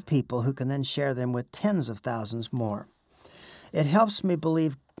thousands of people who can then share them with tens of thousands more. It helps me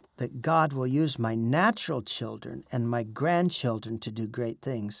believe that God will use my natural children and my grandchildren to do great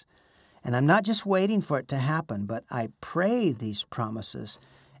things. And I'm not just waiting for it to happen, but I pray these promises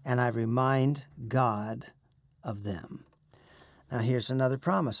and I remind God of them. Now here's another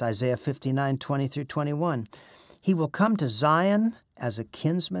promise, Isaiah 59, 20 through 21. He will come to Zion as a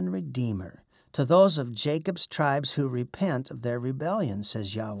kinsman redeemer, to those of Jacob's tribes who repent of their rebellion,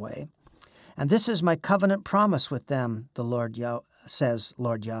 says Yahweh. And this is my covenant promise with them, says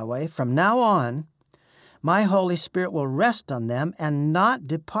Lord Yahweh. From now on, my Holy Spirit will rest on them and not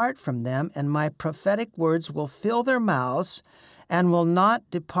depart from them, and my prophetic words will fill their mouths and will not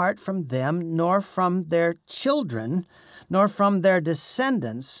depart from them, nor from their children, nor from their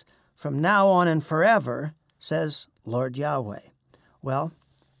descendants, from now on and forever, says Lord Yahweh. Well,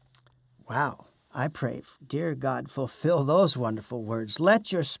 wow, I pray, dear God, fulfill those wonderful words.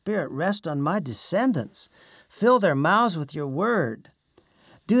 Let your Spirit rest on my descendants. Fill their mouths with your word.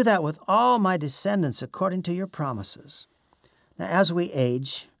 Do that with all my descendants according to your promises. Now, as we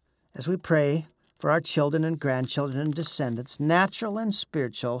age, as we pray for our children and grandchildren and descendants, natural and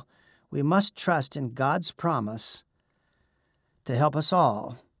spiritual, we must trust in God's promise to help us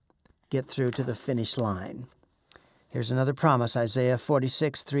all get through to the finish line. Here's another promise, Isaiah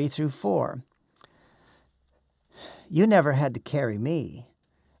 46, 3 through 4. You never had to carry me,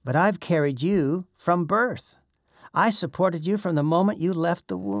 but I've carried you from birth. I supported you from the moment you left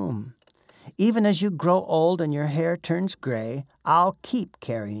the womb. Even as you grow old and your hair turns gray, I'll keep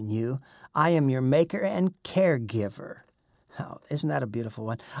carrying you. I am your maker and caregiver. Oh, isn't that a beautiful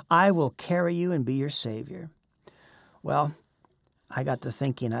one? I will carry you and be your Savior. Well, I got to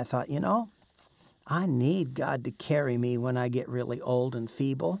thinking, I thought, I need God to carry me when I get really old and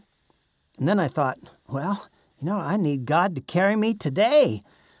feeble. And then I thought, I need God to carry me today.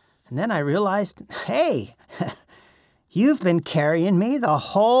 And then I realized, hey, you've been carrying me the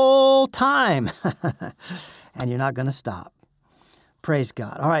whole time. And you're not going to stop. Praise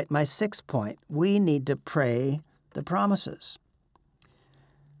God. All right, my 6th point, we need to pray the promises.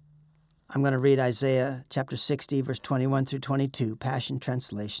 I'm going to read Isaiah chapter 60, verse 21 through 22, Passion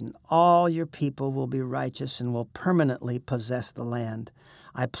Translation. All your people will be righteous and will permanently possess the land.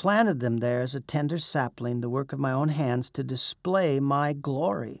 I planted them there as a tender sapling, the work of my own hands, to display my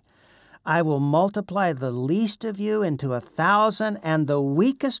glory. I will multiply the least of you into 1,000, and the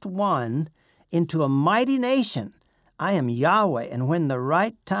weakest one into a mighty nation. I am Yahweh, and when the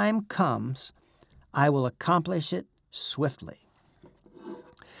right time comes, I will accomplish it swiftly.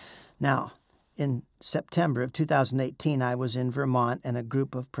 Now, in September of 2018, I was in Vermont, and a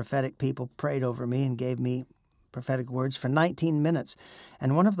group of prophetic people prayed over me and gave me prophetic words for 19 minutes.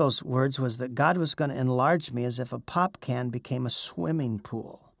 And one of those words was that God was going to enlarge me as if a pop can became a swimming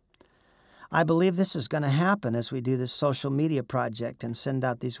pool. I believe this is going to happen as we do this social media project and send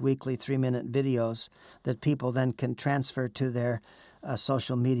out these weekly 3-minute videos that people then can transfer to their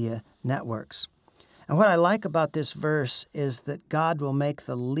social media networks. And what I like about this verse is that God will make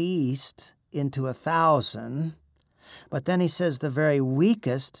the least into 1,000, but then he says the very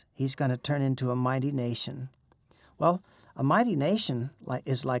weakest he's going to turn into a mighty nation. Well, a mighty nation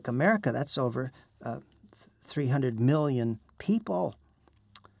is like America. That's over 300 million people.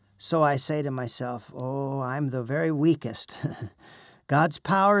 So I say to myself, oh, I'm the very weakest. God's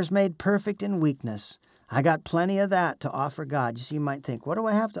power is made perfect in weakness. I got plenty of that to offer God. You see, you might think, what do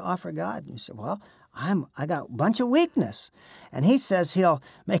I have to offer God? And you say, well, I got a bunch of weakness. And he says he'll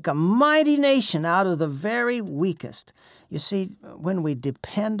make a mighty nation out of the very weakest. You see, when we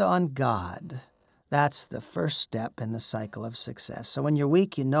depend on God, that's the first step in the cycle of success. So when you're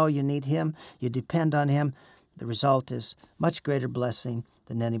weak, you know you need him, you depend on him. The result is much greater blessing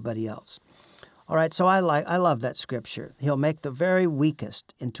than anybody else. All right, so I love that scripture. He'll make the very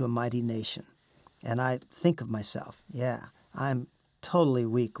weakest into a mighty nation. And I think of myself, yeah, I'm totally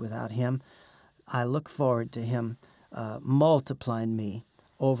weak without him. I look forward to him multiplying me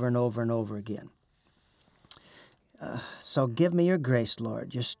over and over and over again. So give me your grace,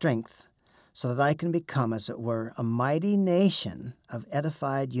 Lord, your strength, so that I can become, as it were, a mighty nation of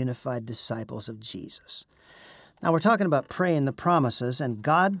edified, unified disciples of Jesus. Now, we're talking about praying the promises, and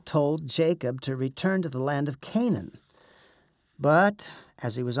God told Jacob to return to the land of Canaan. But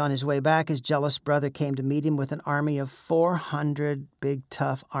as he was on his way back, his jealous brother came to meet him with an army of 400 big,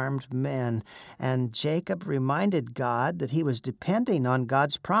 tough, armed men. And Jacob reminded God that he was depending on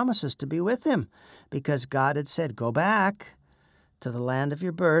God's promises to be with him, because God had said, go back to the land of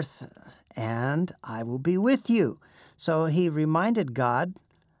your birth, and I will be with you. So he reminded God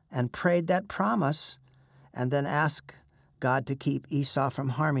and prayed that promise, and then asked God to keep Esau from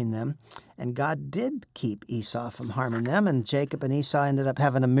harming them. And God did keep Esau from harming them, and Jacob and Esau ended up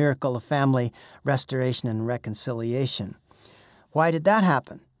having a miracle of family restoration and reconciliation. Why did that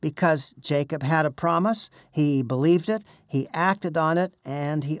happen? Because Jacob had a promise, he believed it, he acted on it,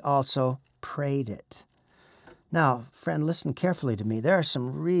 and he also prayed it. Now, friend, listen carefully to me. There are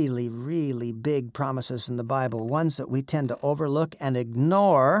some really, really big promises in the Bible, ones that we tend to overlook and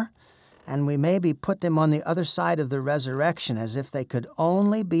ignore, and we maybe put them on the other side of the resurrection as if they could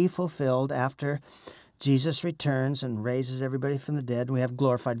only be fulfilled after Jesus returns and raises everybody from the dead and we have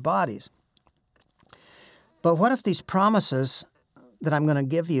glorified bodies. But what if these promises that I'm going to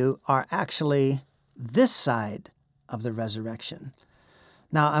give you are actually this side of the resurrection?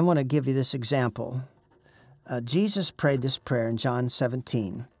 Now, I want to give you this example. Jesus prayed this prayer in John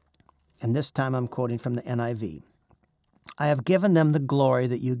 17, and this time I'm quoting from the NIV. I have given them the glory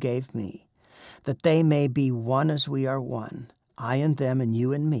that you gave me, that they may be one as we are one, I and them and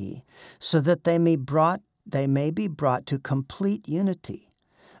you and me, so that they may be brought to complete unity.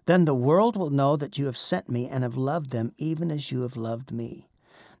 Then the world will know that you have sent me and have loved them even as you have loved me.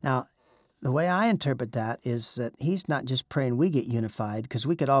 Now, the way I interpret that is that he's not just praying we get unified, because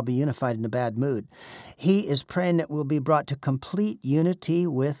we could all be unified in a bad mood. He is praying that we'll be brought to complete unity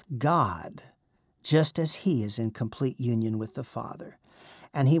with God, just as he is in complete union with the Father.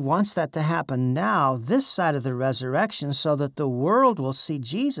 And he wants that to happen now, this side of the resurrection, so that the world will see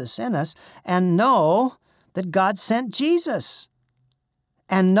Jesus in us and know that God sent Jesus,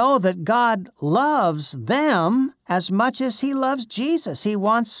 and know that God loves them as much as he loves Jesus. He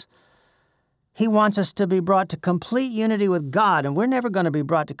wants us to be brought to complete unity with God, and we're never going to be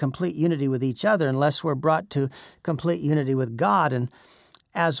brought to complete unity with each other unless we're brought to complete unity with God. And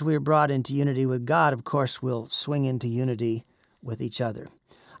as we're brought into unity with God, of course, we'll swing into unity with each other.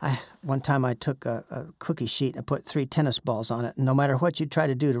 One time I took a cookie sheet and I put 3 tennis balls on it, and no matter what you try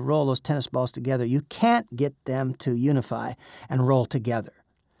to do to roll those tennis balls together, you can't get them to unify and roll together.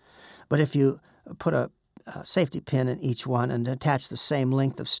 But if you put a safety pin in each one and attach the same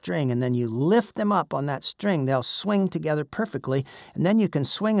length of string, and then you lift them up on that string, they'll swing together perfectly, and then you can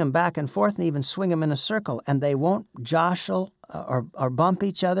swing them back and forth and even swing them in a circle, and they won't jostle or bump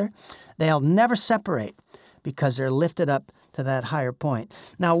each other. They'll never separate because they're lifted up to that higher point.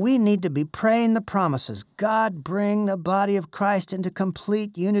 Now, we need to be praying the promises. God, bring the body of Christ into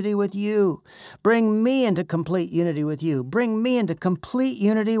complete unity with you. Bring me into complete unity with you. Bring me into complete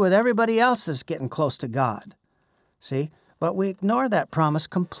unity with everybody else that's getting close to God. See? But we ignore that promise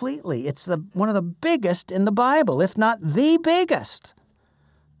completely. It's one of the biggest in the Bible, if not the biggest.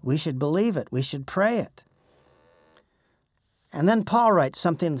 We should believe it. We should pray it. And then Paul writes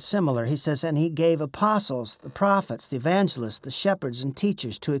something similar. He says, and he gave apostles, the prophets, the evangelists, the shepherds, and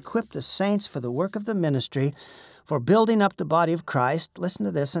teachers to equip the saints for the work of the ministry, for building up the body of Christ, listen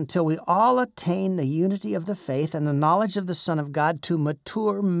to this, until we all attain the unity of the faith and the knowledge of the Son of God, to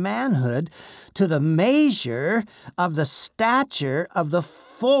mature manhood, to the measure of the stature of the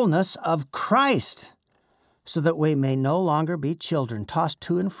fullness of Christ, so that we may no longer be children, tossed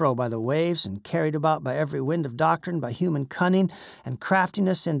to and fro by the waves and carried about by every wind of doctrine, by human cunning and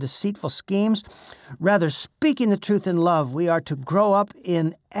craftiness and deceitful schemes. Rather, speaking the truth in love, we are to grow up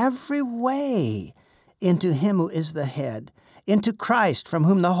in every way into Him who is the head, into Christ, from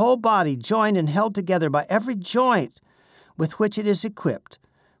whom the whole body, joined and held together by every joint with which it is equipped,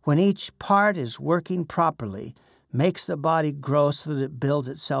 when each part is working properly, makes the body grow so that it builds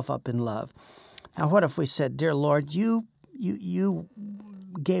itself up in love. Now, what if we said, Dear Lord, you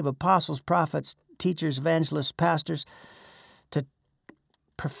gave apostles, prophets, teachers, evangelists, pastors to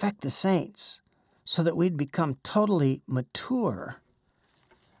perfect the saints so that we'd become totally mature.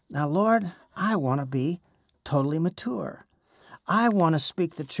 Now, Lord, I want to be totally mature. I want to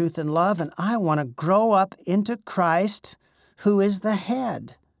speak the truth in love, and I want to grow up into Christ, who is the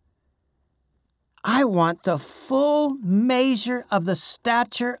head. I want the full measure of the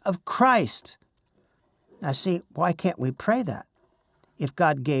stature of Christ. Now, see, why can't we pray that? If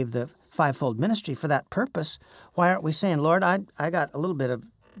God gave the fivefold ministry for that purpose, why aren't we saying, Lord, I got a little bit of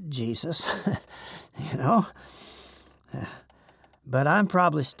Jesus, but I'm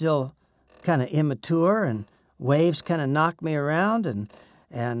probably still kind of immature, and waves kind of knock me around,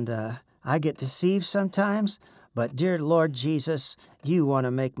 and I get deceived sometimes. But dear Lord Jesus, you want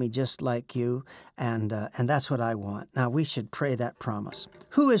to make me just like you, and that's what I want. Now, we should pray that promise.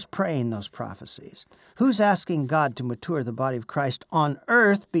 Who is praying those prophecies? Who's asking God to mature the body of Christ on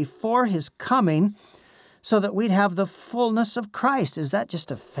earth before His coming so that we'd have the fullness of Christ? Is that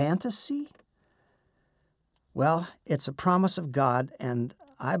just a fantasy? Well, it's a promise of God, and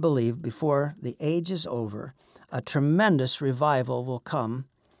I believe before the age is over, a tremendous revival will come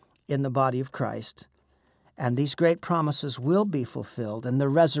in the body of Christ. And these great promises will be fulfilled, and the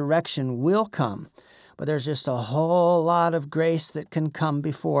resurrection will come. But there's just a whole lot of grace that can come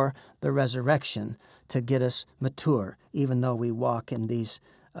before the resurrection to get us mature, even though we walk in these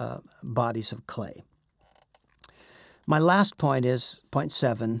bodies of clay. My last point is, point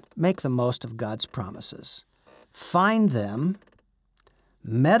 7, make the most of God's promises. Find them,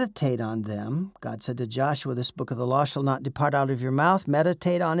 meditate on them. God said to Joshua, this book of the law shall not depart out of your mouth.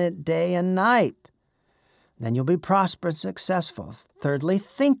 Meditate on it day and night. Then you'll be prosperous and successful. Thirdly,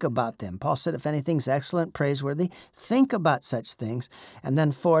 think about them. Paul said, if anything's excellent, praiseworthy, think about such things. And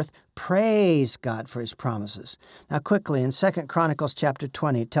then fourth, praise God for His promises. Now quickly, in 2 Chronicles chapter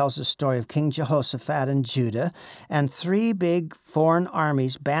 20, it tells the story of King Jehoshaphat and Judah, and 3 big foreign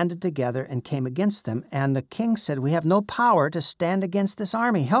armies banded together and came against them. And the king said, we have no power to stand against this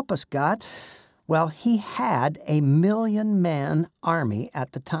army. Help us, God. Well, he had a 1,000,000-man army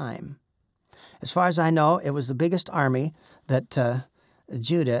at the time. As far as I know, it was the biggest army that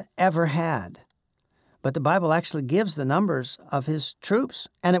Judah ever had. But the Bible actually gives the numbers of his troops,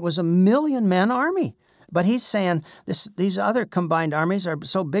 and it was a 1,000,000-man army. But he's saying these other combined armies are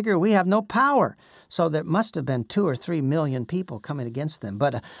so bigger, we have no power. So there must have been 2 or 3 million people coming against them.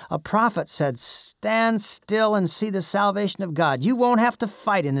 But a prophet said, stand still and see the salvation of God. You won't have to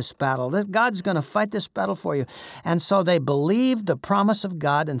fight in this battle. God's going to fight this battle for you. And so they believed the promise of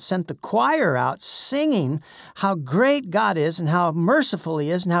God and sent the choir out singing how great God is and how merciful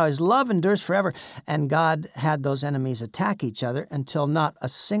He is and how His love endures forever. And God had those enemies attack each other until not a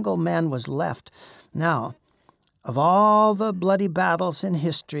single man was left. Now, of all the bloody battles in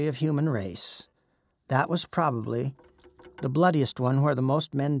history of human race, that was probably the bloodiest one where the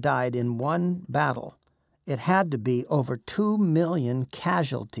most men died in one battle. It had to be over 2 million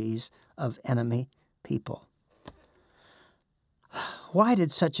casualties of enemy people. Why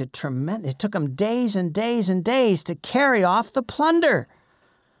did such a tremendous... It took them days and days and days to carry off the plunder.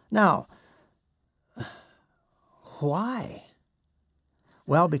 Now, why?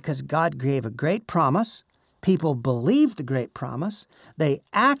 Well, because God gave a great promise. People believed the great promise. They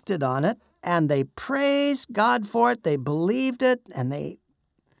acted on it, and they praised God for it. They believed it, and they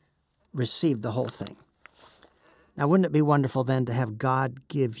received the whole thing. Now, wouldn't it be wonderful then to have God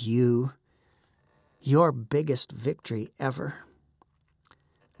give you your biggest victory ever?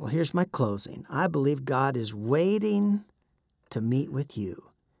 Well, here's my closing. I believe God is waiting to meet with you.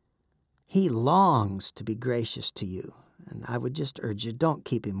 He longs to be gracious to you. And I would just urge you, don't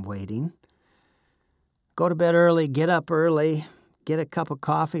keep him waiting. Go to bed early, get up early, get a cup of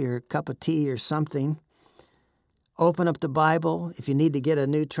coffee or a cup of tea or something. Open up the Bible. If you need to get a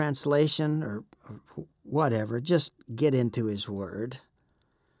new translation or whatever, just get into his word.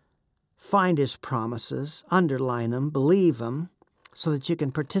 Find his promises, underline them, believe them, so that you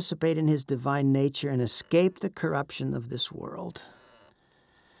can participate in his divine nature and escape the corruption of this world.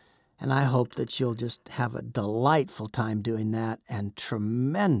 And I hope that you'll just have a delightful time doing that and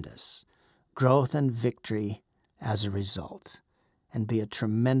tremendous growth and victory as a result, and be a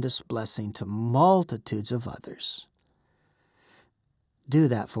tremendous blessing to multitudes of others. Do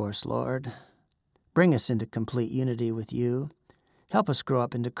that for us, Lord. Bring us into complete unity with you. Help us grow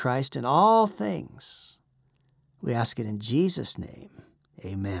up into Christ in all things. We ask it in Jesus' name.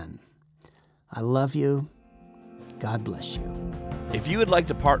 Amen. I love you. God bless you. If you would like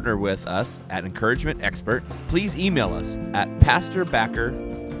to partner with us at Encouragement Expert, please email us at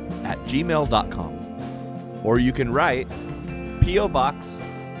pastorbacker@gmail.com. Or you can write P.O. Box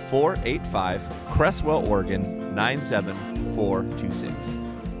 485, Cresswell, Oregon 97426.